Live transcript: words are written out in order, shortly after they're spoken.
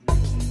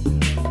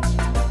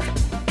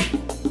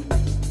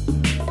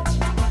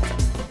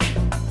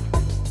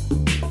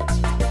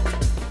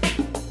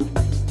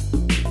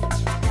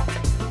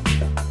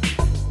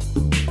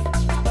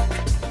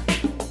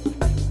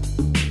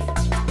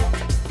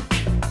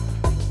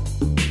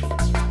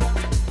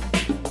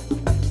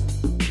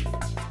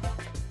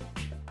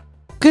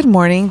Good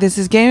morning. This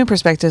is Gaming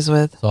Perspectives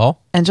with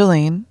Saul and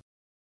Jolene.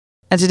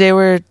 And today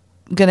we're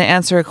going to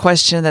answer a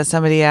question that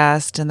somebody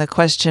asked. And the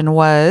question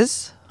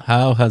was,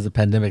 how has the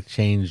pandemic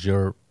changed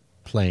your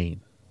playing?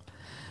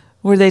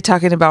 were they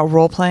talking about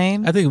role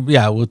playing? I think,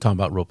 yeah, we'll talk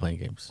about role-playing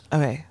games.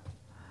 Okay.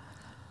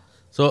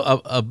 So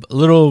a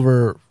little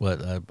over,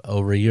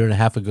 over a year and a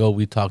half ago,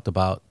 we talked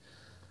about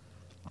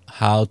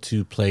how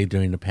to play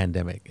during the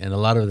pandemic. And a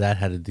lot of that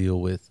had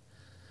to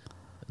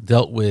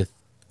dealt with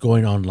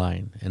going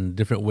online and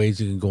different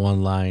ways you can go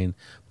online,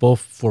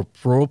 both for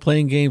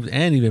role-playing games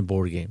and even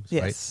board games,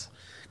 Yes. right?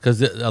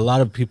 Because a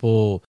lot of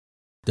people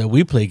that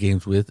we play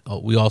games with,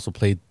 we also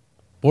play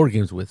board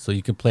games with. So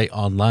you can play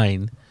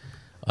online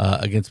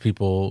against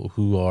people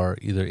who are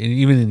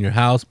even in your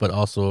house, but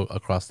also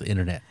across the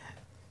internet.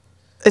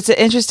 It's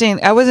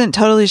interesting. I wasn't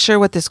totally sure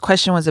what this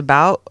question was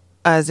about,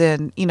 as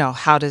in,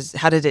 how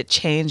did it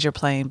change your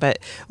playing? But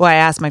I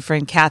asked my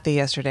friend Kathy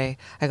yesterday,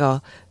 I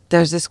go,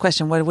 there's this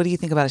question. What do you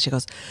think about it? She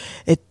goes,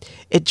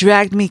 it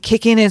dragged me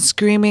kicking and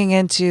screaming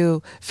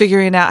into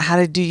figuring out how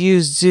to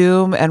use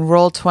Zoom and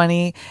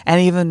Roll20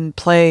 and even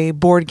play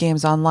board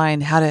games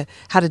online, how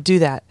to do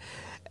that.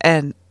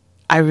 And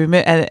I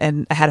remember,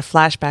 and I had a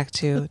flashback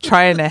to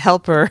trying to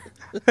help her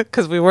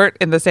because we weren't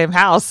in the same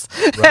house.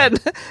 Right.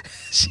 And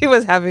she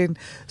was having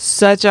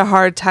such a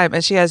hard time.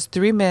 And she has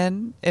 3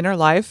 men in her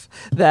life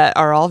that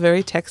are all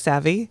very tech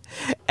savvy.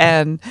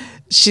 And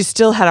she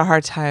still had a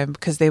hard time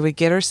because they would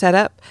get her set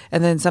up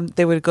and then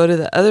they would go to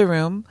the other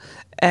room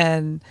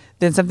and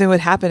then something would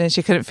happen and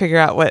she couldn't figure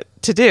out what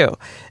to do.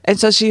 And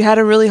so she had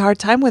a really hard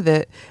time with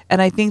it. And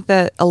I think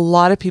that a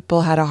lot of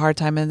people had a hard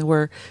time and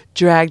were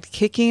dragged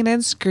kicking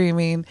and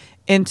screaming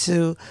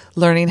into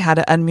learning how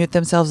to unmute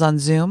themselves on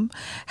Zoom,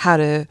 how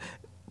to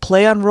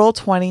play on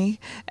Roll20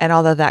 and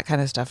all of that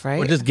kind of stuff, right?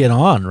 Or just get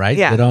on, right?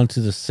 Yeah. Get on to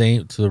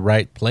the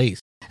right place.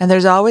 And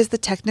there's always the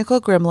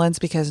technical gremlins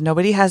because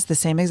nobody has the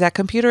same exact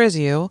computer as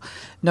you.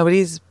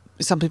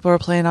 Some people are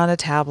playing on a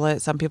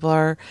tablet. Some people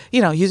are,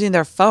 using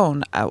their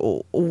phone.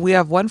 We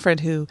have one friend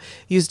who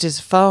used his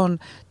phone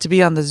to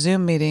be on the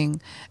Zoom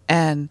meeting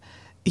and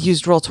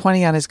used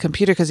Roll20 on his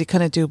computer because he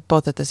couldn't do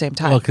both at the same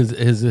time. Well, because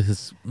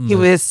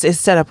his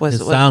setup was...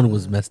 His sound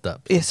was messed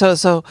up.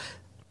 So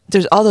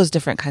there's all those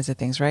different kinds of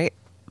things, right?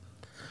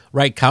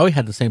 Right. Cowie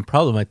had the same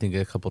problem, I think,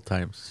 a couple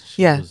times.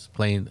 She was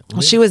playing...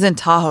 Well, she was in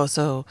Tahoe,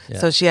 so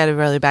she had a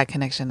really bad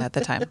connection at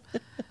the time.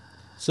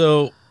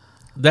 So...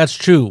 That's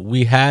true.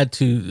 We had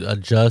to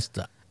adjust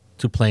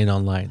to playing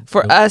online.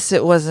 For us,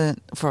 it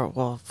wasn't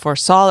for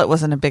Saul, it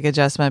wasn't a big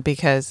adjustment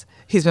because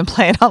he's been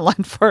playing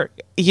online for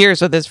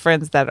years with his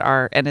friends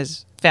and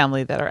his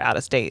family that are out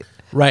of state.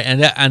 Right.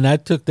 And I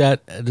took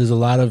that. There's a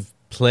lot of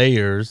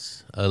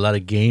players, a lot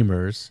of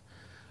gamers,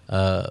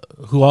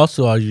 who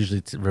also are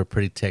usually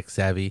pretty tech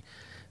savvy.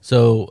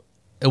 So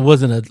it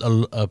wasn't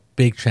a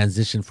big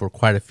transition for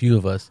quite a few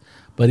of us.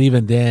 But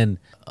even then,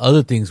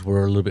 other things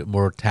were a little bit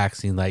more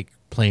taxing, like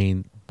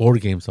playing board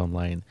games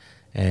online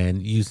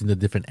and using the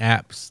different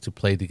apps to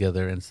play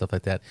together and stuff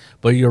like that.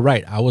 But you're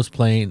right. I was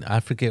playing, I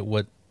forget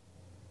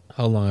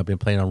how long I've been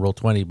playing on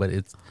Roll20, but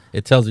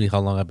it tells me how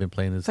long I've been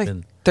playing. It's like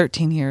been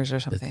 13 years or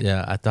something.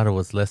 Yeah, I thought it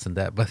was less than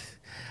that, but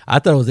I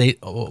thought it was 8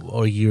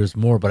 or years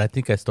more, but I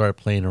think I started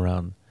playing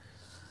around,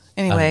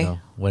 anyway, I don't know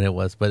when it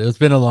was, but it's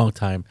been a long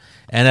time.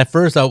 And at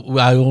first I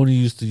only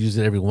used to use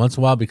it every once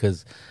in a while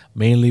because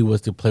mainly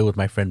was to play with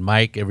my friend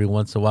Mike every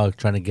once in a while,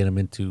 trying to get him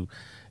into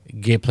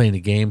playing the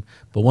game.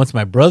 But once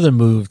my brother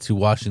moved to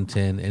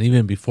Washington, and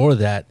even before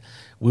that,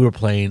 we were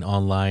playing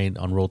online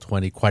on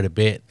Roll20 quite a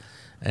bit.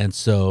 And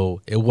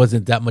so it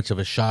wasn't that much of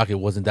a shock. It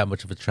wasn't that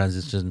much of a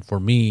transition for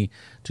me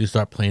to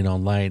start playing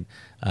online.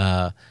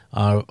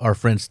 Our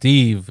friend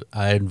Steve,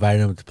 I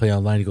invited him to play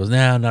online. He goes,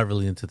 nah, I'm not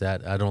really into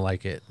that. I don't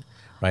like it.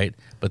 Right.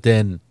 But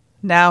then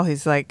now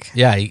he's like,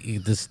 yeah,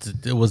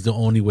 it was the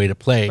only way to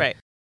play. Right.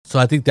 So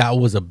I think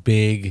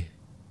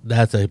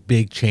that's a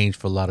big change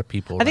for a lot of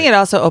people. I think it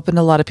also opened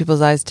a lot of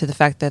people's eyes to the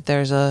fact that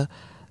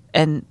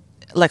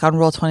like on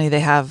Roll20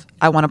 they have,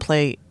 I want to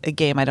play a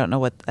game. I don't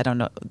know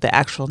the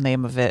actual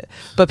name of it,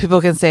 but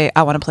people can say,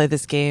 I want to play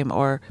this game,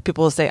 or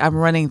people will say, I'm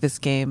running this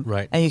game.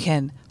 Right. And you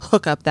can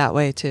hook up that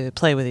way to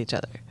play with each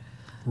other.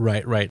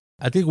 Right.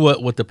 I think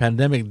what the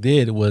pandemic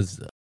did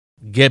was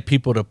get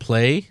people to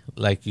play,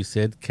 like you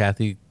said,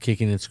 Kathy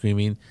kicking and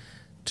screaming,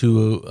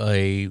 to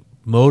a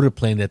mode of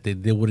playing that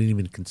they wouldn't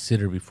even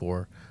consider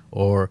before,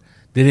 or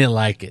they didn't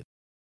like it,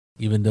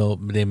 even though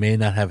they may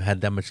not have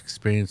had that much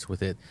experience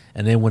with it.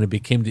 And then when it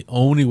became the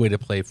only way to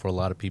play for a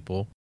lot of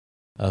people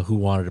who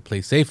wanted to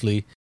play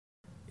safely,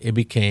 it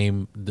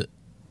became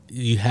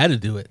you had to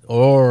do it.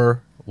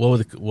 Or what were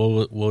the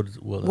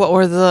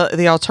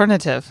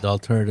alternative? The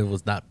alternative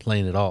was not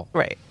playing at all.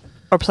 Right.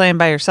 Or playing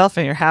by yourself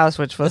in your house,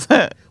 which was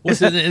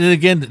and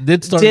again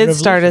did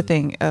start a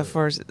thing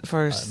for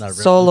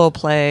solo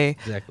play.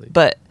 Exactly.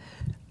 But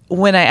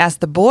when I asked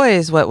the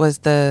boys what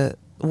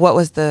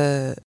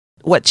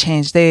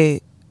changed,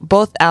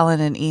 both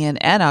Alan and Ian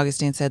and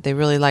Augustine said they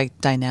really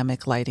liked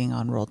dynamic lighting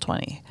on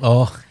Roll20.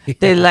 Oh, yeah.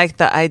 They liked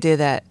the idea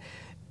that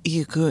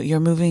you're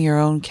moving your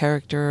own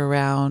character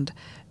around,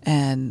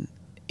 and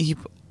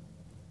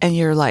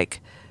you're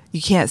like,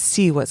 you can't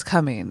see what's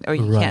coming, or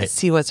you can't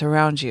see what's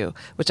around you,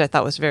 which I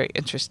thought was very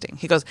interesting.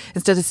 He goes,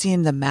 instead of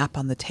seeing the map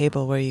on the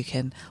table where you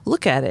can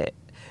look at it,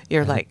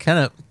 you're like kind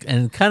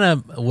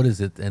of what is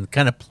it? And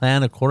kind of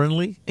plan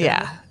accordingly.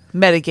 Yeah,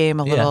 metagame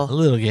a little. Yeah, a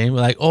little game.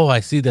 Like, oh, I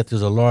see that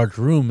there's a large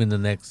room in the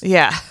next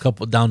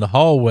couple down the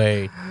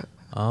hallway.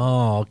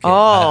 Oh, okay.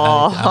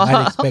 I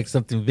might expect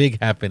something big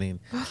happening,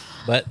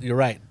 but you're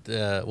right.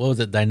 What was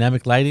it?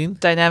 Dynamic lighting.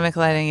 Dynamic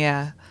lighting,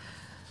 yeah.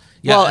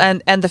 Well,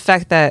 and the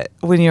fact that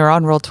when you're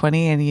on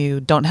Roll20 and you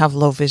don't have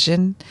low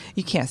vision,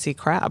 you can't see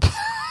crap.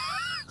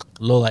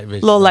 Low light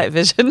vision. Low light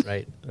vision.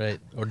 Right.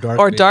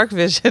 Or dark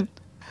vision.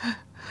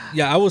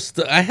 Yeah,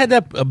 I had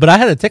that, but I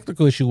had a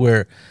technical issue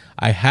where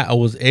I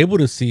was able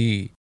to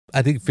see,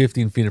 I think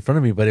 15 feet in front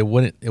of me, but it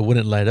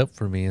wouldn't light up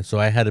for me, and so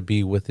I had to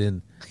be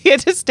within. He had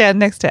to stand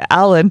next to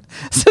Alan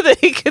so that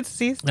he could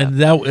see stuff. And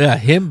that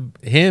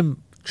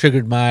him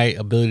triggered my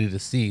ability to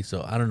see,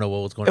 so I don't know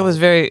what was going on.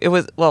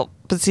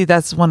 But see,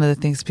 that's one of the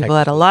things, people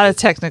had a lot of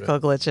technical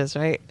glitches,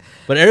 right?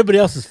 But everybody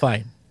else is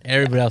fine.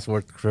 Everybody else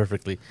worked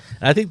perfectly.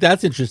 And I think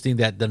that's interesting,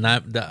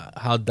 that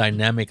how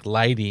dynamic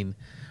lighting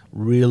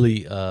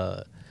really,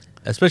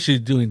 especially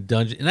doing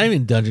not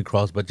even dungeon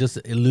crawls, but just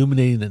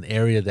illuminating an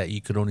area that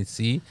you could only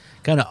see,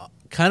 kind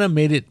of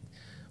made it.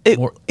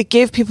 It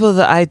gave people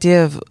the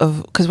idea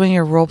of because when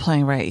you're role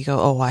playing, right, you go,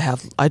 oh,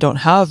 I don't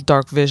have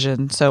dark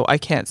vision, so I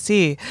can't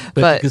see,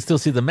 but you can still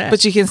see the map.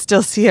 But you can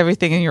still see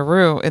everything in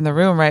the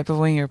room, right? But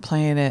when you're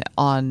playing it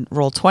on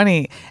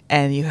Roll20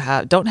 and you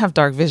don't have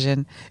dark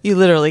vision, you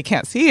literally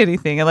can't see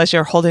anything unless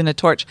you're holding a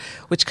torch,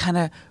 which kind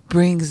of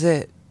brings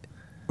it.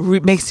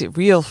 Makes it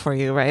real for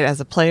you, right, as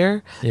a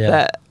player. Yeah.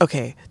 That,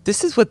 okay,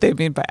 this is what they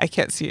mean by I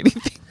can't see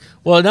anything.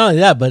 Well, not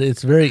only that, but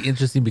it's very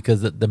interesting because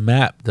the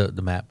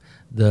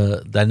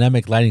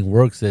dynamic lighting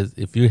works as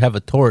if you have a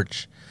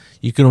torch,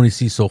 you can only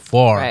see so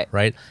far,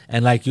 right?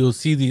 And like you'll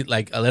see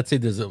let's say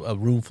there's a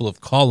room full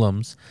of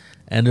columns,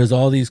 and there's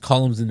all these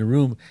columns in the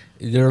room.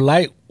 Their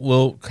light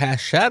will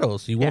cast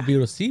shadows. You won't be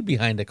able to see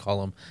behind the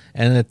column,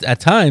 and at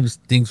times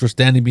things were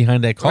standing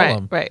behind that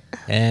column, right.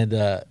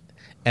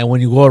 And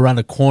when you go around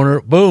the corner,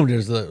 boom,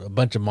 there's a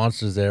bunch of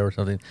monsters there or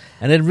something.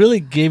 And it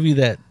really gave you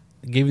that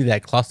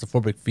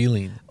claustrophobic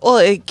feeling. Well,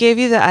 it gave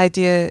you the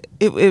idea,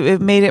 it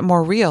made it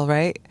more real,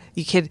 right?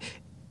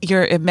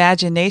 Your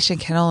imagination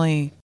can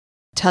only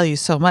tell you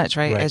so much,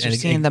 right? As you're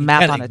seeing the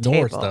map on a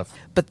table. Stuff.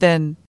 But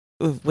then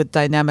with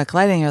dynamic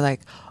lighting, you're like,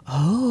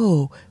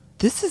 oh,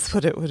 this is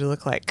what it would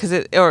look like.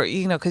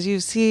 Because you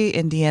see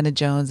Indiana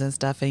Jones and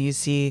stuff, and you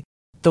see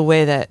the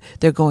way that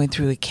they're going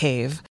through a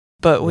cave.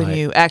 But when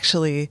you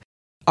actually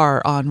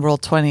are on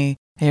Roll20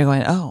 and you're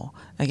going, oh,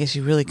 I guess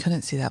you really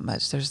couldn't see that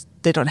much.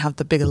 They don't have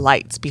the big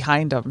lights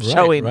behind them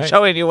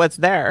showing you what's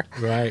there.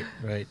 Right.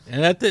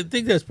 And I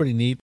think that's pretty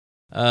neat.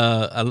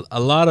 A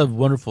lot of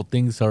wonderful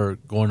things are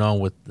going on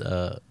with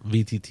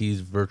VTT's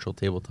virtual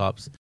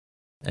tabletops,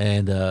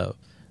 and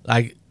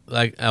like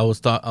I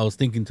was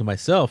thinking to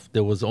myself,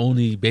 there was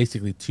only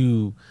basically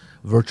 2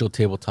 virtual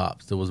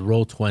tabletops. There was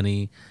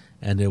Roll20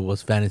 and there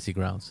was Fantasy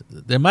Grounds.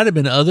 There might have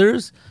been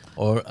others,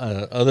 or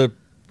other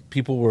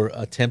people were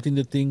attempting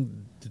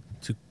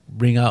to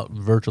bring out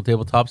virtual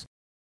tabletops.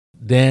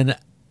 Then,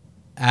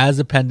 as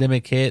the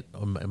pandemic hit,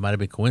 or it might have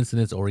been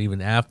coincidence, or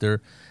even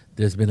after,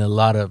 there's been a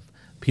lot of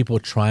people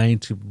trying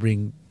to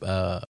bring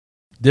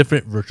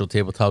different virtual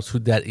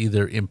tabletops that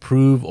either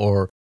improve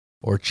or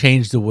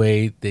change the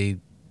way they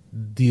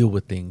deal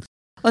with things.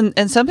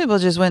 And some people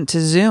just went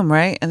to Zoom,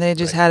 right? And they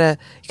just had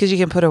because you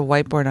can put a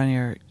whiteboard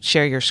on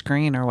share your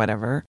screen or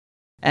whatever.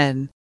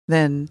 And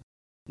then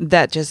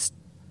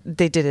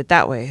they did it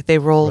that way. They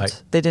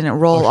rolled, they didn't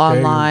roll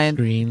online.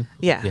 Screen.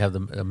 Yeah. You have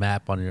the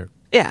map on your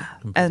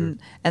computer.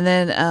 And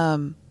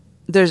then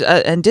there's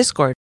and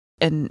Discord,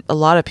 and a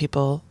lot of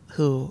people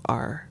who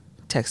are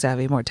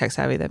more tech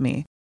savvy than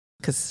me,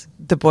 because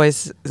the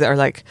boys are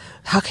like,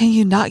 how can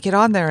you not get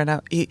on there?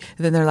 And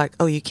then they're like,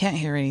 oh, you can't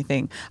hear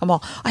anything. I'm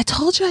all, I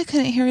told you I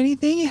couldn't hear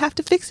anything. You have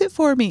to fix it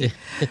for me.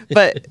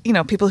 But,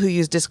 people who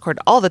use Discord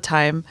all the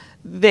time,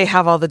 they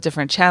have all the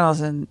different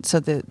channels. And so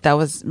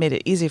that made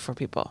it easy for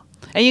people.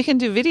 And you can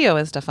do video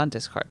and stuff on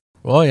Discord.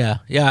 Oh, yeah.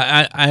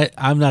 Yeah,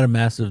 I'm not a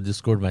massive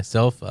Discord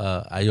myself.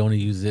 I only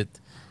use it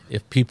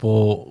if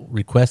people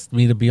request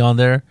me to be on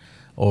there,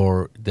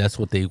 or that's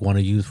what they want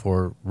to use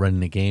for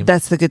running a game.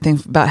 That's the good thing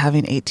about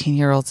having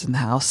 18-year-olds in the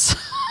house.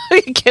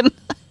 You can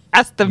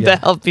ask them to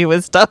help you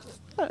with stuff.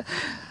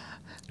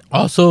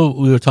 Also,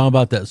 we were talking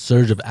about that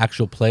surge of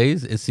actual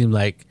plays. It seemed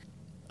like,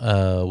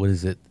 what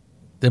is it?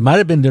 They might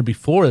have been there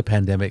before the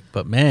pandemic,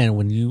 but man,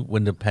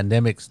 when the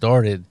pandemic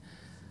started,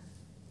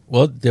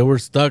 well, they were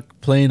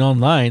stuck playing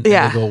online.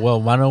 Yeah. And they go, well,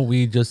 why don't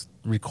we just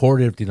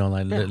record everything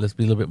online? Yeah. Let's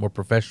be a little bit more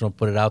professional,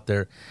 put it out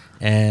there.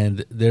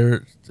 And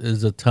there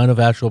is a ton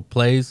of actual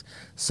plays.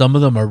 Some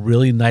of them are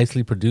really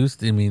nicely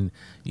produced. I mean,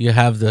 you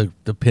have the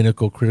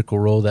Pinnacle Critical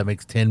Role that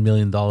makes $10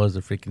 million a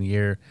freaking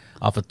year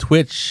off of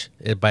Twitch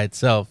by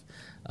itself.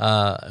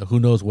 Who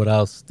knows what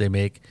else they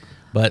make.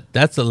 but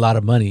that's a lot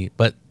of money.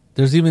 But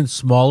there's even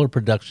smaller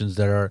productions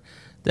that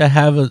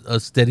have a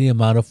steady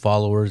amount of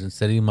followers and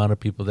steady amount of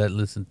people that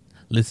listen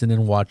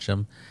and watch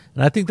them.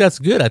 And I think that's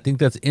good. I think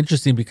that's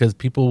interesting because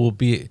people will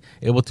be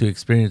able to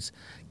experience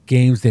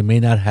games they may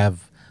not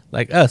have,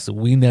 like us.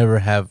 We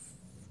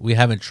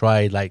haven't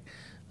tried, like,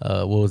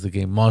 what was the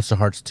game? Monster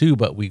Hearts 2,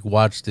 but we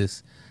watched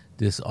this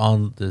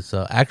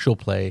actual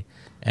play,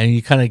 and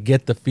you kind of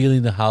get the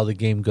feeling of how the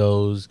game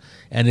goes.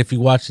 And if you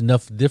watch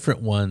enough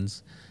different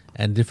ones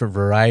and different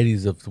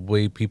varieties of the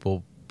way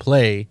people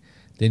play,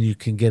 then you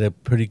can get a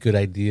pretty good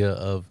idea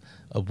of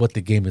what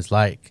the game is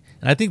like.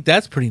 And I think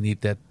that's pretty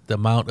neat that the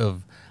amount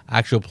of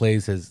actual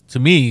plays to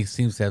me,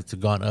 seems to have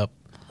gone up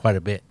quite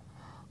a bit.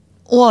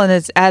 Well, and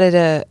it's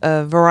added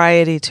a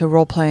variety to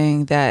role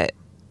playing that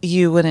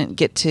you wouldn't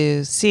get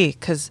to see,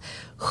 because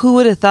who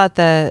would have thought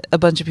that a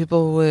bunch of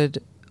people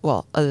would,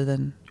 well, other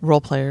than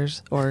role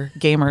players or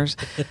gamers,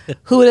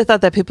 who would have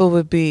thought that people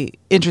would be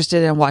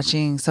interested in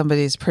watching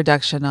somebody's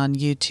production on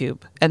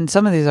YouTube? And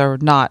some of these are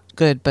not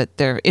good, but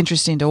they're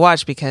interesting to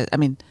watch because, I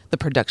mean, the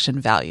production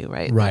value,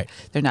 right? Right.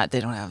 They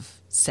don't have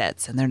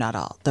sets, and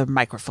their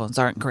microphones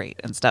aren't great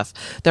and stuff.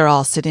 They're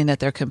all sitting at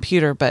their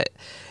computer, but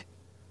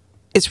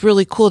it's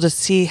really cool to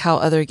see how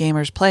other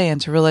gamers play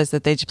and to realize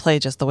that they play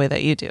just the way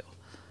that you do.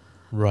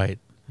 Right.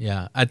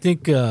 Yeah. I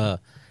think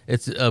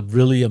it's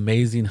really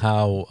amazing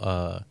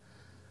how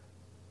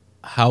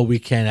we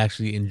can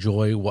actually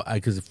enjoy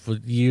because for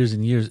years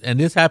and years, and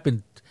this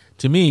happened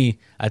to me.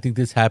 I think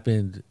this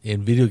happened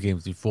in video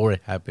games before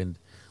it happened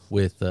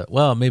with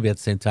maybe at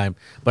the same time.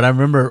 But I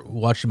remember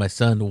watching my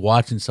son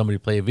watching somebody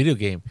play a video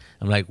game.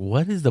 I'm like,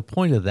 what is the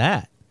point of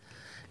that?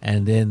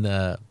 And then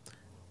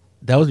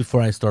that was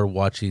before I started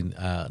watching,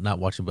 not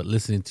watching, but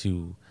listening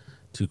to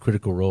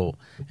Critical Role.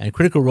 And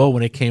Critical Role,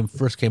 when it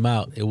first came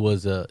out, it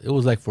was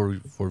like for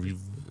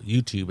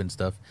YouTube and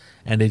stuff,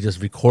 and they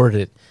just recorded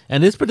it.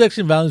 And its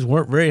production values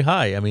weren't very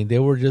high. I mean, they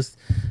were just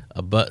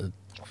a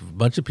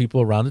bunch of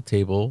people around the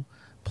table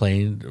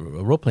playing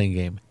a role-playing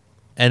game,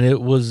 and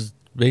it was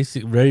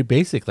very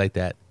basic like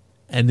that.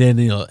 And then,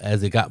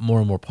 as it got more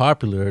and more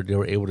popular, they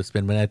were able to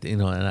spend money.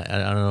 And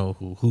I don't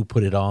know who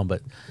put it on,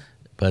 but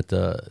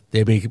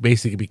they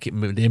basically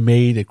they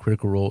made a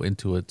Critical Role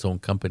into its own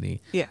company,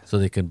 so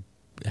they can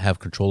have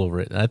control over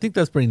it. And I think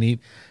that's pretty neat.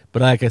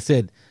 But like I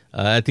said,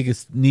 I think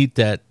it's neat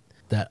that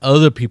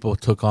other people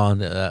took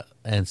on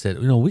and said,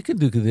 we could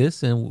do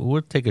this, and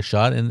we'll take a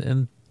shot.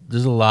 And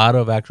there's a lot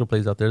of actual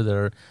plays out there that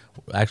are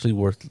actually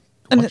worth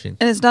watching.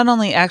 And it's not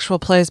only actual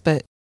plays,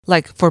 but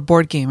like for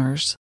board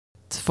gamers,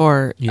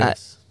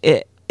 yes.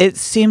 It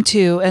seemed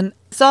to, and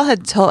Saul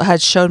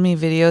had showed me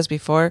videos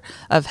before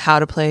of how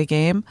to play a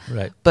game,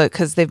 right? But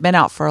because they've been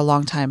out for a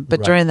long time.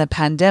 But during the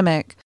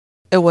pandemic,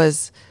 it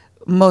was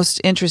most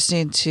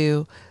interesting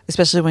to,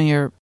 especially when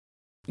you're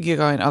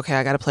going, okay,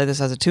 I got to play this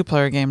as a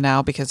 2-player game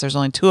now because there's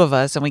only 2 of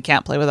us and we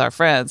can't play with our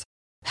friends.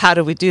 How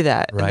do we do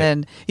that? Right. And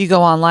then you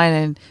go online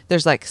and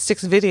there's like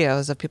 6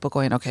 videos of people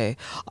going, okay,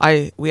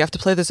 we have to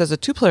play this as a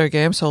 2-player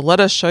game, so let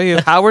us show you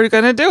how we're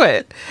going to do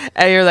it.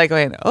 And you're like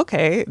going,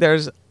 okay,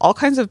 there's all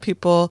kinds of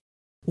people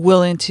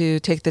willing to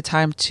take the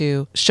time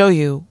to show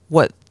you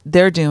what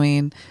they're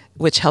doing,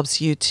 which helps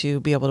you to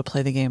be able to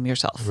play the game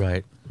yourself.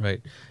 Right.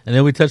 And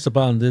then we touched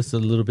upon this a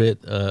little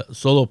bit,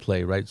 solo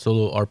play, right?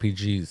 Solo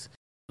RPGs.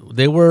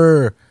 They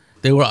were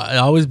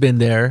always been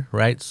there,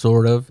 right?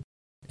 Sort of.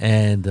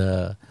 And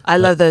I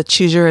love the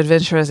Choose Your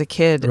Adventure as a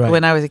kid. Right.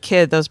 When I was a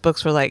kid, those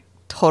books were like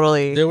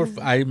totally.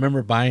 I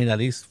remember buying at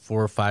least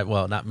 4 or 5.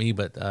 Well, not me,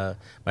 but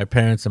my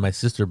parents and my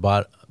sister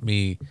bought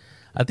me,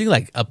 I think,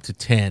 like up to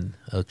 10.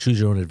 Choose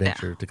Your Own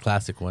Adventure, the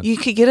classic one. You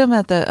could get them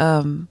at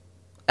the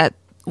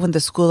when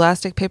the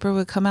Scholastic paper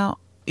would come out.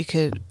 You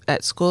could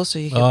at school, so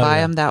you could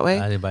buy them that way.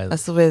 I didn't buy them.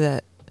 That's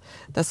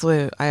the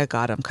way I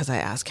got them, because I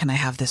asked, "Can I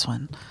have this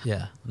one?"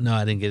 Yeah, no,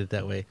 I didn't get it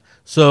that way.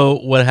 So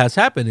what has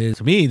happened is,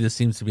 to me, this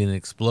seems to be an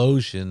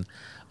explosion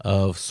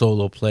of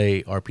solo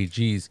play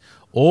RPGs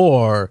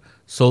or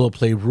solo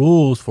play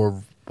rules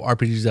for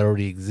RPGs that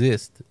already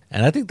exist,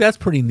 and I think that's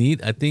pretty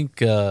neat. I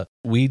think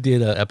we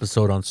did an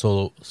episode on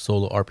solo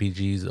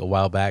RPGs a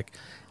while back,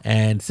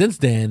 and since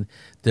then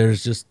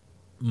there's just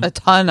a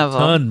ton of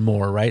them.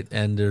 More, right?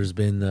 And there's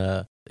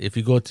been if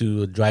you go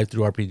to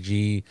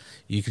DriveThruRPG,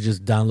 you can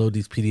just download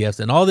these PDFs,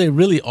 and all they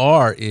really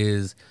are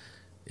is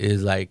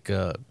like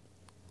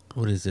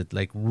what is it,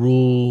 like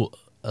rule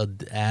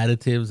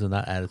additives, or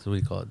not additives, what do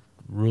you call it,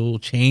 rule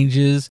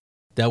changes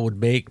that would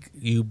make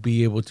you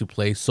be able to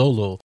play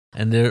solo,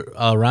 and they're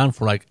around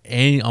for like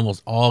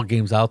almost all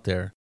games out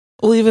there.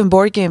 Well, even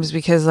board games,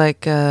 because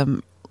like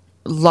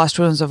Lost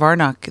Ruins of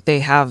Arnak, they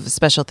have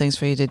special things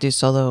for you to do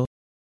solo.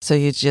 So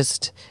you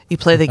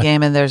play the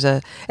game, and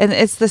and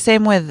it's the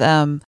same with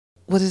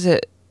what is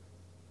it?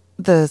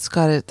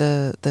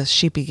 The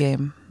sheepy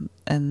game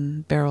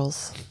and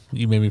barrels.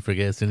 You made me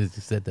forget as soon as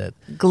you said that.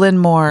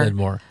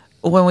 Glenmore.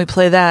 when we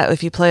play that,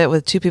 if you play it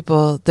with two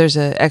people, there's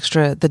a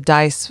extra the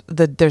dice.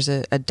 There's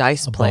a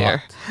dice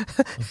player,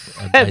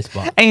 a dice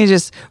bot. and you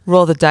just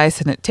roll the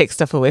dice, and it takes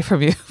stuff away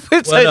from you.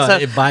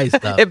 It buys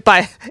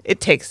stuff.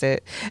 It takes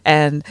it,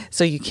 and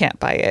so you can't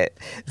buy it,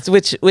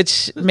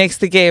 which makes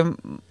the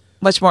game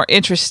much more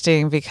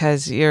interesting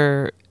because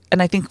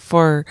and I think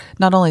for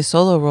not only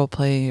solo role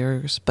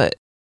players, but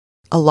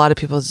a lot of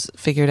people's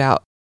figured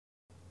out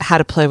how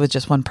to play with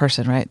just one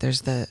person, right?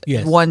 There's the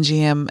one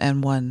GM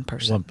and one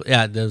person.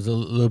 There's a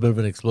little bit of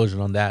an explosion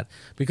on that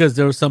because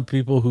there were some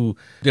people who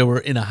they were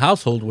in a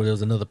household where there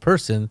was another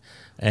person,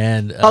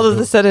 and all of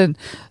a sudden,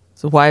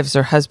 the wives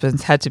or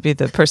husbands had to be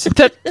the person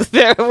that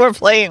they were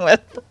playing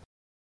with.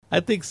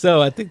 I think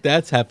so. I think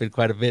that's happened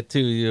quite a bit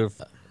too.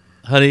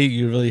 Honey,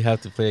 you really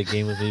have to play a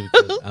game with me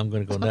because I'm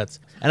going to go nuts.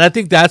 And I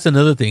think that's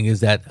another thing is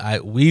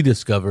that we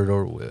discovered,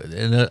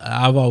 and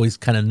I've always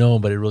kind of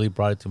known, but it really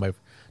brought it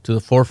to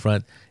the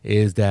forefront,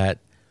 is that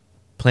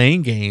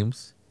playing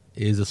games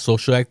is a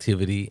social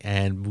activity,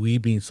 and we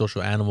being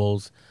social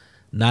animals,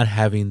 not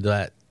having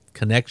that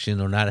connection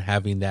or not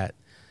having that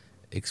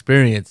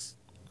experience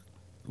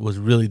was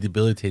really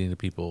debilitating to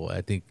people,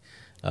 I think,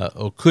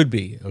 or could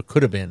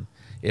have been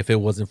if it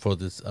wasn't for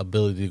this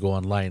ability to go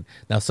online.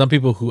 Now, some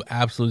people who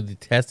absolutely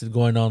detested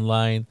going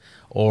online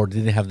or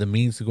didn't have the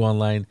means to go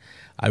online,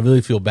 I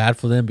really feel bad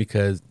for them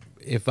because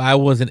if I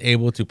wasn't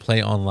able to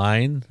play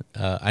online,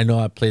 I know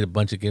I played a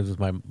bunch of games with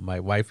my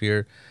wife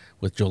here,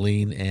 with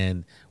Jolene,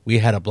 and we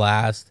had a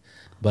blast.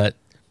 But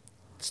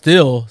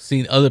still,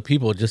 seeing other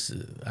people,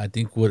 I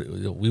think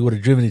we would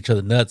have driven each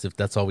other nuts if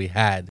that's all we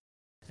had.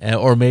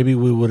 Or maybe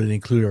we would have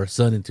included our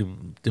son into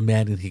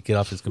demanding he get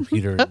off his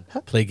computer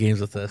and play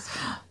games with us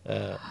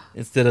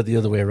instead of the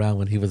other way around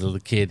when he was a little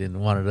kid and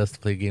wanted us to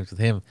play games with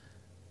him.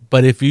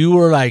 But if you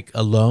were like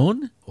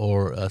alone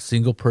or a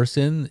single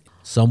person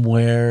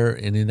somewhere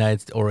in the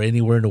United States or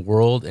anywhere in the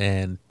world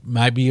and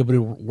might be able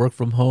to work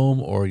from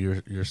home, or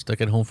you're stuck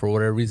at home for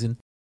whatever reason,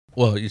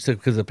 well, you're stuck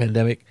because of the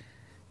pandemic,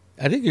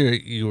 I think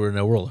you were in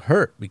a world of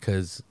hurt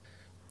because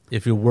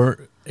if you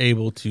weren't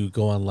able to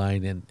go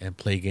online and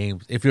play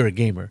games, if you're a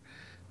gamer,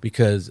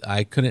 because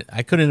I couldn't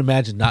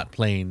imagine not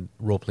playing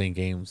role-playing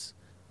games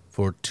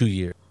for 2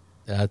 years.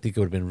 I think it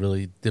would have been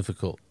really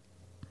difficult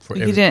for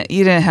everybody.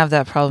 You didn't have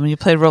that problem. You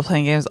played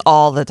role-playing games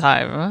all the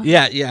time. Huh?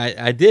 Yeah,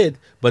 I did.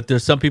 But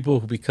there's some people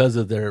who, because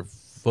of their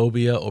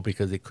phobia or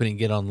because they couldn't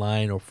get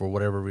online or for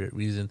whatever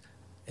reason,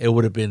 it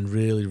would have been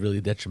really,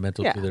 really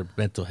detrimental to their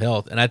mental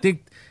health. And I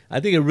think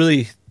it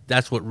really,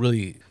 that's what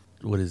really,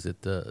 what is it?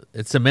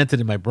 It's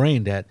cemented in my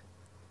brain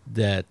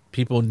that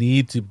people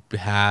need to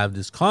have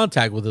this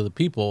contact with other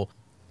people,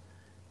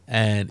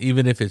 and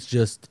even if it's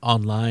just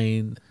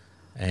online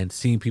and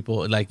seeing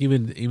people, like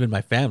even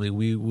my family,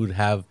 we would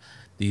have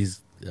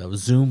these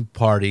Zoom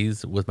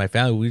parties with my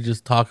family. We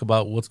just talk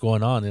about what's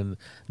going on and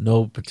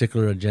no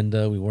particular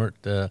agenda. We weren't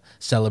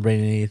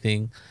celebrating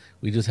anything.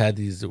 We just had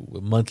these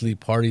monthly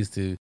parties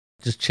to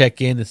just check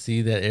in to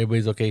see that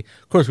everybody's okay.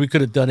 Of course, we could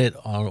have done it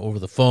over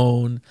the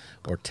phone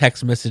or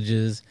text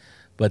messages,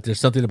 but there's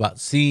something about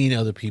seeing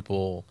other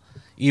people,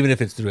 even if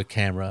it's through a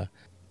camera,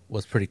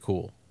 was pretty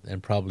cool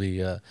and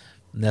probably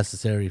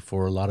necessary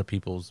for a lot of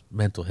people's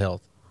mental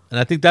health. And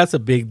I think that's a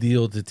big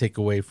deal to take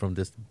away from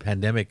this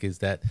pandemic, is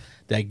that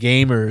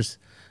gamers,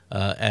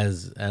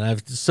 and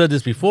I've said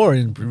this before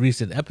in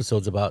recent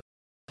episodes about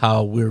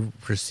how we're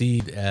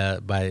perceived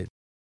by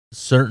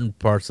certain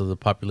parts of the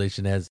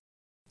population as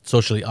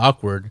socially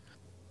awkward.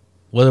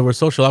 Whether we're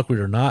social awkward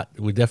or not,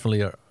 we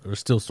definitely are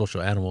still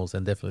social animals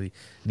and definitely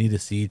need to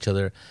see each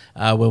other.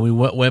 When we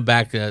went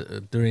back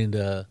during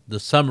the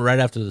summer, right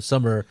after the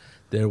summer,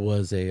 there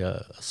was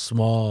a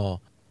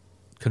small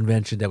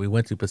convention that we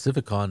went to,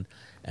 Pacificon,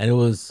 and it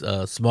was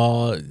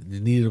small. You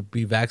needed to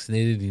be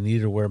vaccinated. You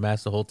needed to wear a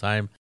mask the whole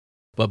time.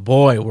 But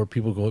boy, were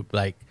people go,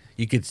 like,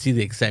 you could see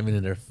the excitement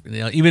in their,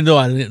 even though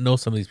I didn't know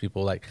some of these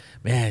people, like,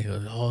 man,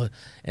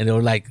 and they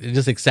were like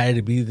just excited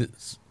to be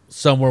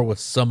somewhere with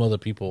some other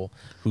people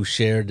who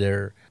shared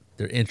their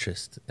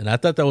interest. And I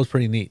thought that was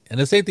pretty neat. And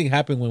the same thing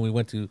happened when we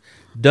went to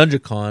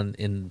DungeonCon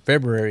in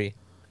February.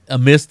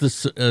 Amidst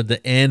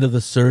the end of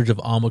the surge of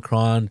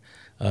Omicron,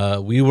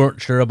 we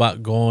weren't sure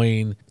about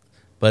going,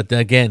 but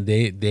again,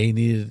 you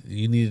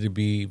needed to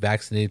be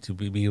vaccinated to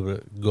be able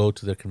to go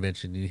to the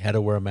convention. You had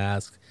to wear a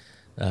mask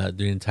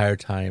the entire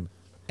time.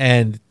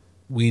 And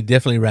we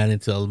definitely ran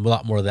into a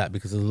lot more of that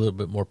because a little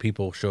bit more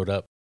people showed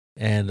up.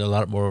 And a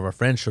lot more of our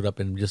friends showed up,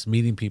 and just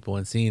meeting people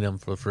and seeing them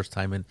for the first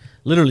time in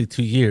literally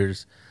 2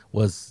 years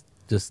was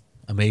just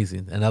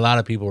amazing. And a lot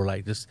of people were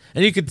like,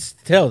 and you could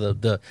tell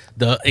the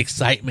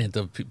excitement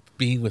of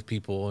being with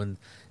people, and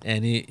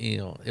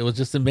it was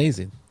just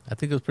amazing. I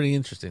think it was pretty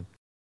interesting.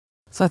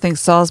 So I think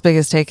Saul's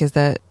biggest take is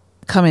that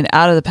coming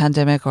out of the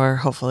pandemic, or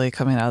hopefully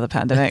coming out of the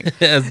pandemic,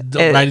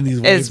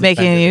 it's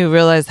making you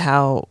realize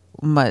how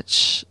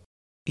much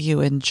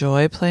you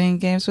enjoy playing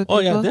games with people. Oh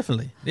yeah,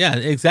 definitely. Yeah,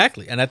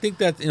 exactly. And I think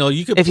that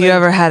you could. If you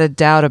ever had a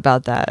doubt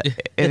about that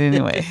in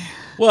any way.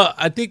 Well,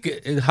 I think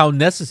how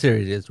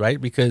necessary it is, right?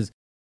 Because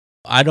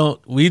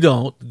We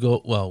don't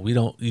go, well, we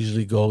don't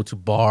usually go to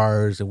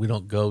bars, and we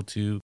don't go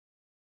to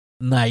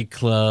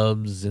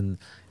nightclubs, and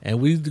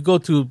we go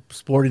to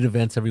sporting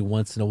events every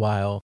once in a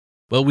while,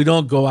 but we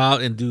don't go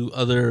out and do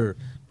other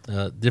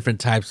different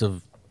types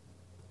of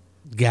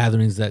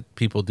gatherings that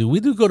people do. We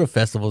do go to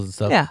festivals and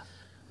stuff. Yeah.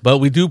 But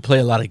we do play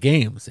a lot of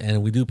games,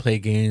 and we do play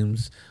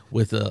games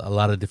with a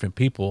lot of different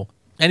people.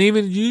 And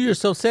even you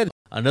yourself said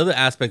another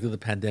aspect of the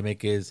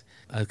pandemic is,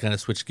 I kind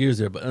of switched gears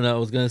there, but I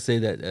was going to say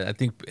that I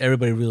think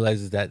everybody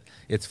realizes that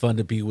it's fun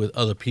to be with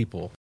other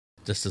people,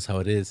 just as how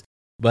it is.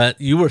 But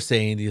you were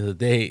saying the other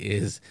day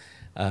is,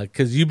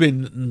 because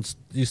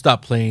you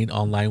stopped playing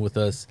online with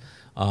us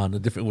on a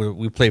different,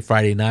 we play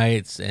Friday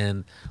nights,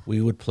 and we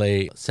would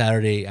play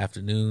Saturday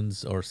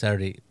afternoons or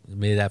Saturday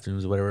mid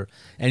afternoons or whatever,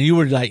 and you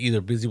were like either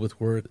busy with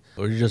work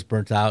or you're just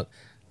burnt out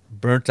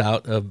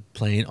of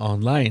playing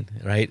online,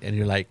 right? And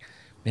you're like,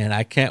 man,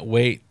 I can't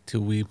wait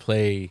till we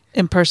play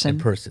in person.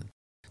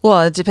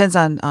 Well, it depends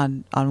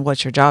on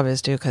what your job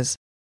is too, because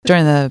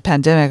during the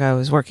pandemic I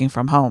was working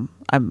from home.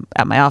 I'm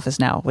at my office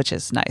now, which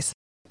is nice,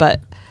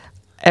 but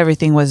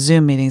everything was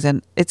Zoom meetings,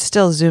 and it's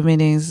still Zoom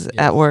meetings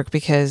at work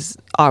because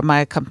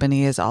my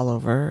company is all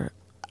over.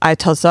 I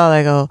told Saul,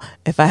 I go,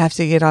 if I have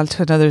to get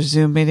onto another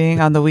Zoom meeting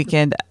on the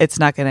weekend, it's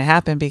not going to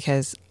happen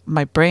because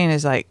my brain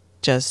is like,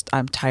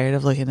 I'm tired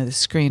of looking at the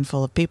screen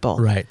full of people.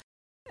 Right.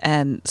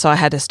 And so I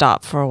had to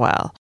stop for a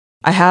while.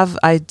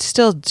 I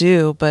still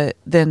do, but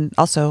then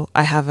also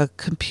I have a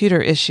computer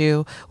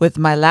issue with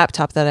my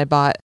laptop that I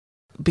bought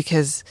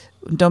because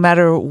no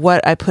matter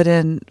what I put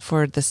in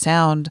for the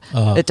sound,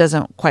 it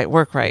doesn't quite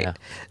work right. Yeah.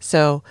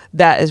 So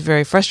that is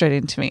very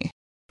frustrating to me.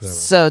 Whatever.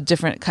 So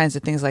different kinds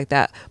of things like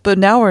that. But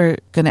now we're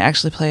going to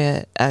actually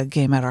play a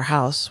game at our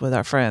house with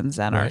our friends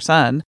and our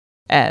son.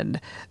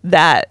 And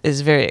that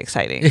is very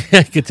exciting.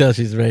 I can tell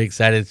she's very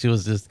excited. She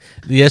was just,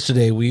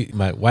 yesterday,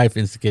 my wife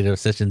instigated a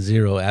session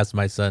 0, asked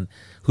my son,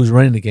 who's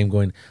running the game,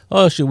 going,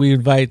 oh, should we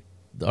invite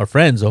our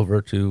friends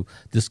over to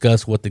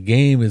discuss what the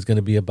game is going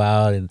to be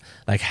about and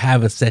like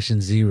have a session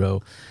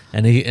 0?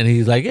 And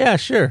he's like, yeah,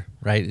 sure.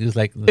 Right. He was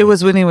like, it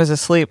was when he was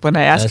asleep when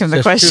I asked him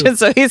the question. True.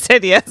 So he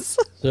said yes.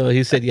 So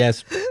he said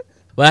yes.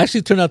 Well, it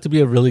actually turned out to be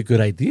a really good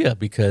idea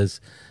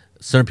because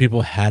certain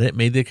people hadn't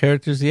made their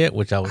characters yet,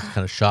 which I was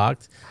kind of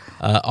shocked.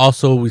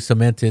 Also, we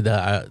cemented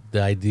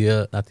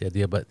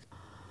but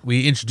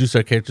we introduced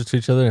our characters to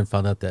each other and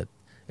found out that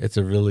it's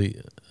a really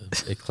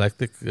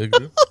eclectic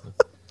group,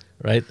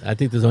 right? I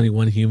think there's only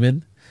one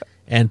human,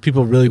 and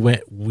people really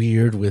went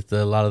weird with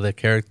a lot of the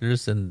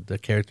characters and the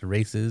character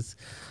races.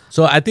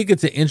 So I think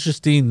it's an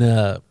interesting,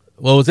 it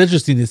was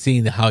interesting to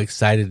see how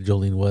excited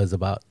Jolene was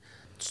about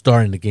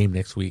starting the game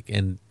next week,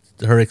 and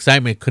her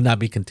excitement could not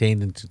be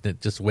contained into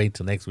just wait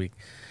till next week.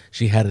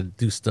 She had to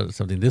do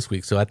something this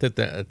week. So I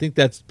think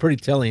that's pretty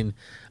telling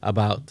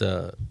about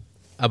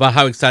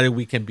how excited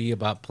we can be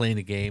about playing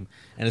a game,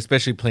 and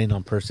especially playing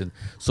on person.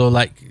 So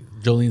like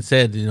Jolene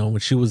said, when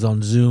she was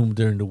on Zoom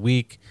during the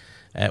week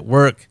at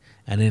work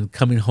and then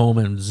coming home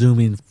and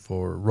Zooming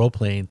for role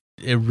playing,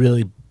 it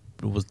really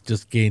was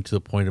just getting to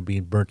the point of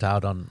being burnt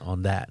out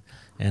on that.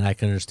 And I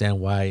can understand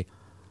why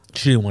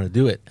she didn't want to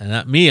do it. And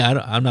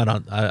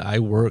I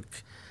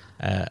work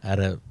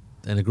in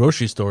a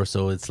grocery store,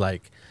 so it's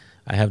like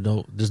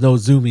there's no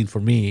Zooming for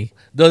me.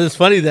 Though it's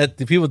funny that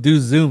the people do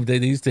Zoom. They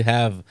used to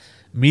have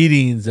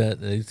meetings,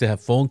 they used to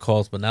have phone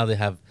calls, but now they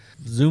have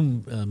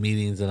Zoom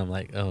meetings, and I'm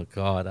like, oh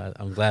God,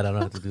 I'm glad I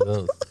don't have to do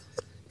those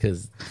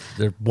because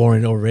they're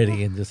boring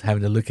already, and just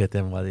having to look at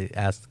them while they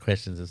ask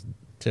questions is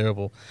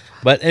terrible.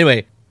 But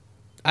anyway,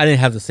 I didn't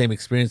have the same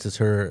experience as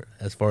her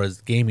as far as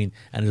gaming,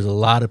 and there's a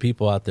lot of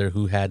people out there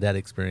who had that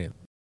experience.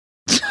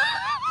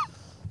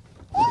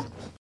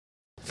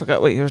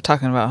 Forgot what you were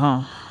talking about,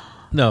 huh?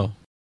 No.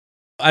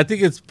 I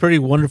think it's pretty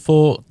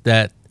wonderful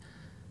that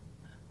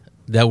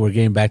we're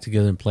getting back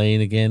together and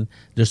playing again.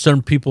 There's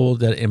certain people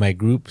that in my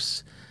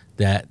groups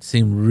that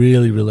seem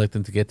really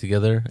reluctant to get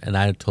together, and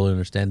I totally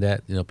understand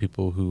that.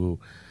 People who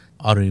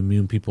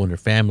autoimmune people in their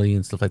family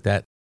and stuff like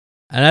that.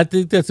 And I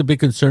think that's a big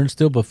concern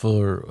still, but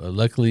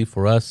luckily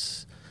for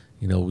us,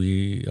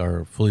 we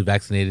are fully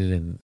vaccinated,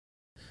 and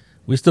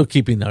we're still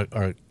keeping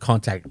our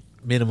contact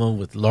minimum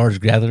with large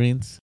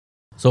gatherings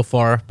so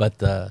far.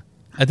 But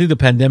I think the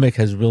pandemic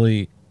has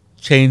really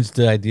changed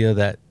the idea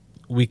that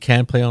we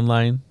can play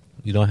online.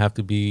 You don't have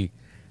to be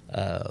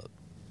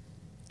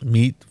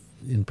meet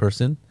in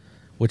person,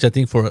 which I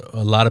think for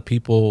a lot of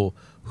people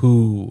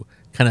who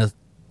kind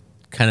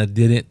of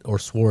didn't or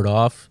swore it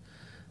off,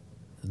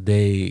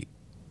 they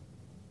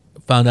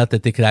found out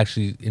that they could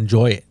actually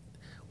enjoy it,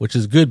 which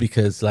is good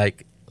because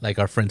like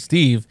our friend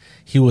Steve,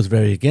 he was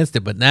very against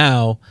it, but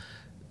now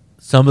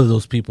some of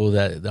those people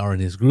that are in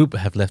his group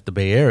have left the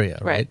Bay Area,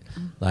 right?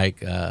 Like,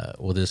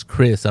 there's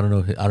Chris. I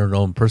don't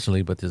know him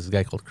personally, but there's a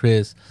guy called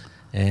Chris,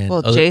 and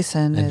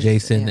Jason,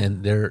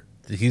 and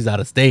he's out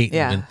of state.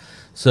 Yeah. Even.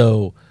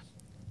 So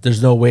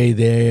there's no way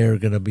they're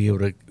gonna be able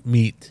to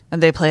meet.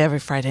 And they play every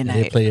Friday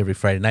night.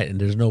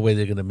 And there's no way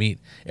they're gonna meet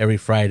every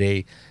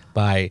Friday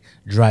by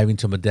driving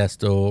to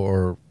Modesto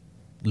or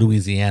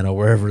Louisiana,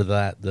 wherever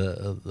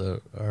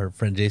our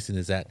friend Jason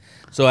is at.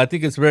 So I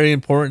think it's a very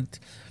important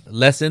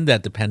lesson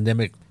that the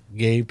pandemic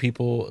gave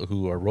people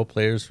who are role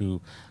players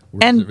who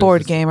and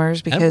board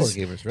gamers because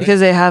right? because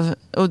they have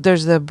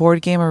there's the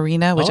board game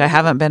arena, which I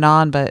haven't been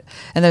on, and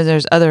then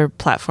there's other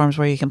platforms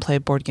where you can play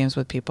board games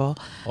with people.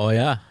 Oh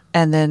yeah.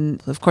 And then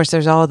of course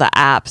there's all the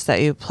apps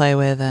that you play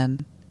with,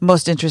 and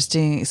most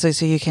interesting so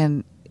you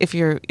can if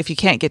you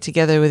can't get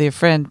together with your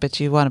friend but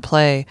you want to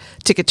play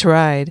Ticket to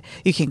Ride,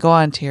 you can go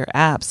onto your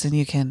apps and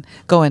you can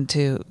go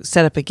into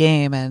set up a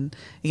game and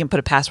you can put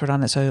a password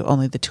on it so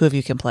only the two of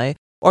you can play,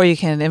 or you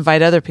can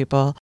invite other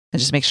people and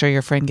just make sure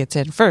your friend gets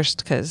in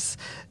first because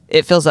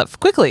it fills up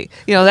quickly,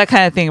 that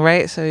kind of thing,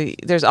 right? So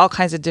there's all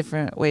kinds of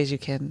different ways you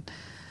can.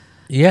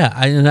 Yeah,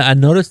 I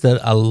noticed that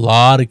a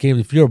lot of games,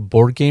 if you're a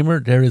board gamer,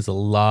 there is a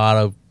lot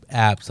of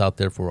apps out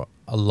there for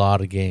a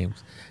lot of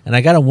games. And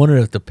I got to wonder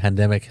if the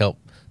pandemic helped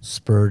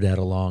spur that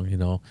along,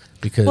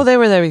 because... Well, they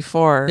were there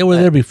before. They were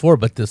there before,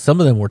 but some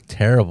of them were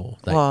terrible,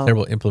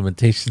 terrible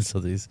implementations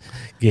of these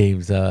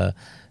games. I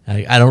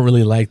don't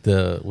really like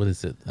what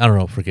is it? I don't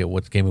know, forget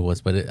what game it was,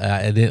 but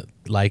I didn't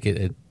like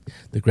it.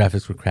 The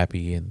graphics were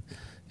crappy and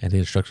the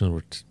instructions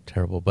were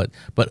terrible. But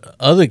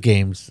other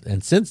games,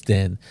 and since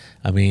then,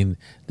 I mean,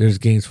 there's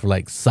games for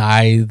like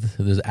Scythe.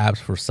 There's apps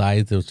for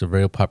Scythe. It was a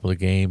very popular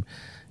game.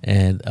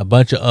 And a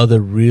bunch of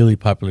other really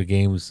popular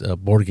games,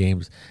 board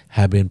games,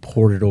 have been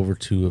ported over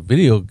to a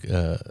video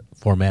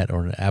format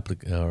or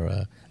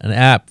an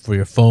app for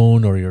your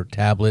phone or your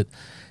tablet.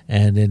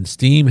 And then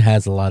Steam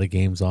has a lot of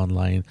games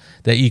online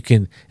that you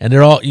can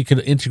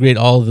integrate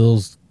all of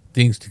those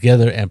things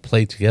together and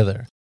play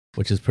together,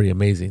 which is pretty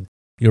amazing.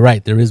 You're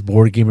right. There is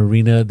Board Game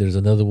Arena. There's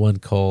another one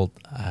called,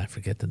 I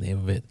forget the name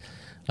of it.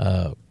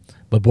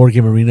 But Board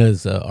Game Arena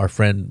is our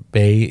friend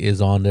Bay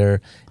is on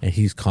there, and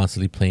he's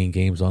constantly playing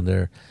games on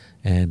there.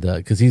 And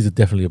because he's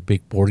definitely a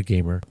big board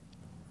gamer.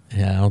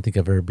 And I don't think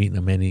I've ever beaten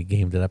him any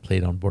game that I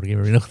played on Board Game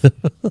Arena.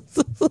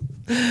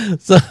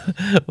 So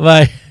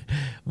my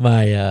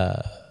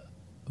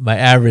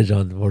average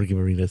on Board Game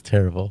Arena is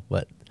terrible.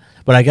 But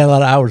I got a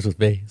lot of hours with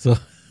Bay. So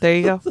there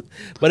you go.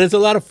 But it's a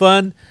lot of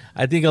fun.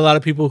 I think a lot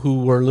of people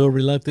who were a little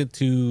reluctant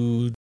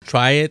to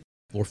try it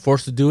were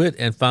forced to do it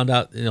and found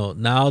out,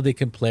 now they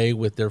can play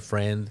with their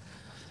friend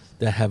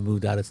that have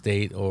moved out of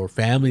state or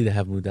family that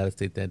have moved out of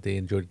state that they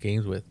enjoyed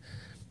games with.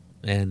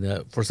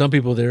 And for some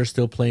people, they're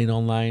still playing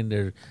online.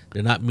 They're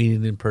not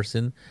meeting in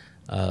person.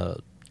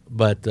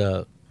 But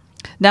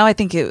now I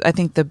think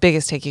the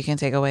biggest take you can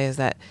take away is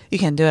that you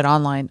can do it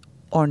online.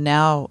 Or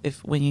now,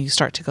 when you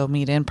start to go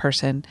meet in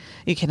person,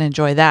 you can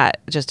enjoy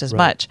that just as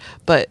much.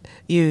 But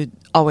you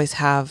always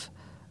have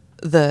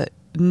the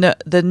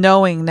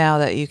knowing now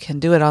that you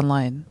can do it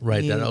online.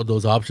 Right, that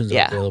those options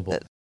are available.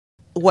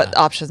 What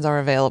options are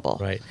available?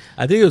 Right.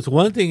 I think it's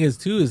one thing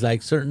is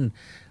like certain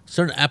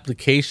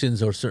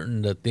applications or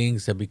certain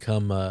things have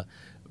become.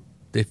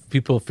 If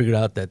people figured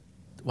out that,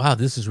 wow,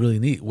 this is really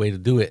neat way to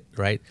do it.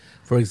 Right.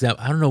 For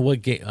example, I don't know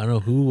what game. I don't know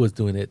who was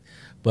doing it.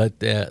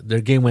 But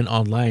their game went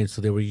online, so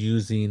they were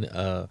using.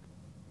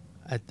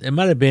 It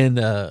might have been.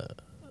 I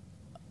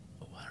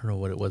don't know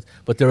what it was,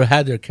 but they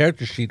had their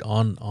character sheet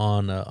on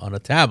a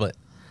tablet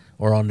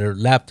or on their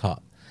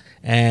laptop,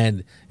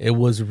 and it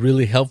was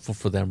really helpful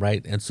for them,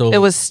 right? And so it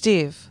was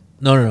Steve.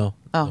 No.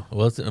 Oh,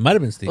 well, it might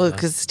have been Steve. Well,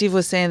 because Steve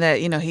was saying that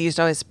he used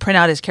to always print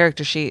out his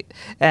character sheet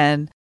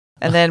and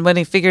then when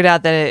he figured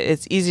out that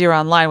it's easier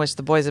online, which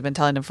the boys have been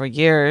telling him for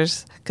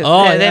years,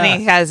 then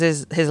he has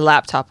his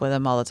laptop with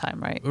him all the time,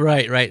 right?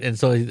 Right. And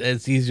so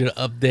it's easier to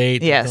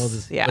update.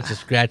 Yes, bunch of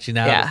scratching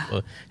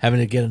out,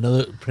 having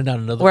to print out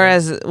another.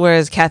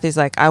 Whereas Kathy's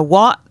like, I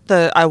want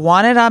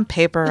it on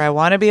paper. I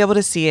want to be able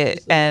to see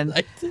it, and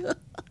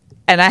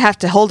I have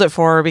to hold it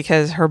for her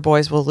because her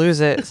boys will lose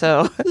it.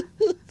 So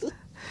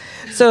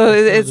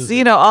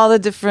it's all the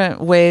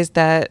different ways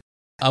that.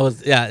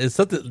 It's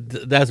something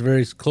that's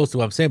very close to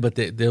what I'm saying, but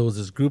there was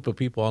this group of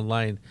people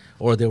online,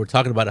 or they were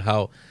talking about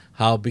how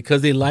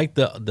because they like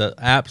the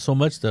app so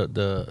much,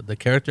 the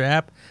character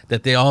app,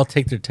 that they all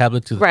take their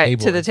tablet to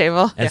the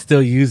table and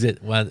still use it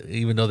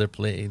even though they're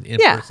playing in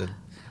person,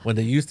 when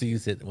they used to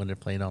use it when they're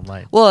playing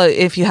online. Well,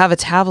 if you have a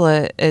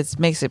tablet, it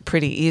makes it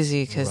pretty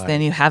easy because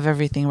then you have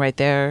everything right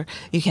there.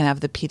 You can have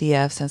the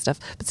PDFs and stuff.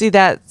 But see,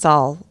 that's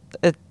all.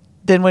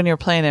 Then when you're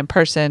playing in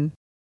person,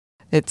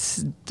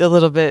 it's a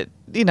little bit,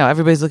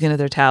 everybody's looking at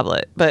their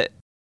tablet, but.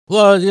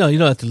 Well, you don't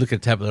have to look at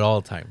a tablet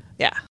all the time.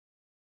 Yeah.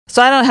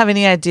 So I don't have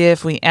any idea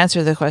if we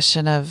answer the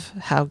question of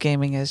how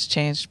gaming has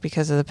changed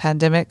because of the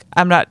pandemic.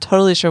 I'm not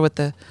totally sure what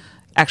the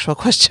actual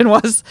question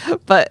was,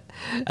 but.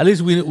 At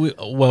least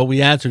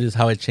we answered is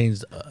how it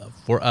changed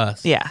for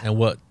us. Yeah. And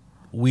what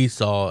we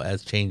saw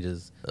as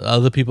changes.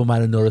 Other people might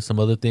have noticed some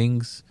other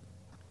things.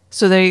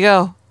 So there you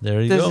go.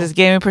 There you go. This is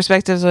Gaming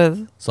Perspectives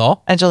with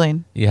Saul and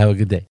Jolene. You have a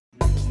good day.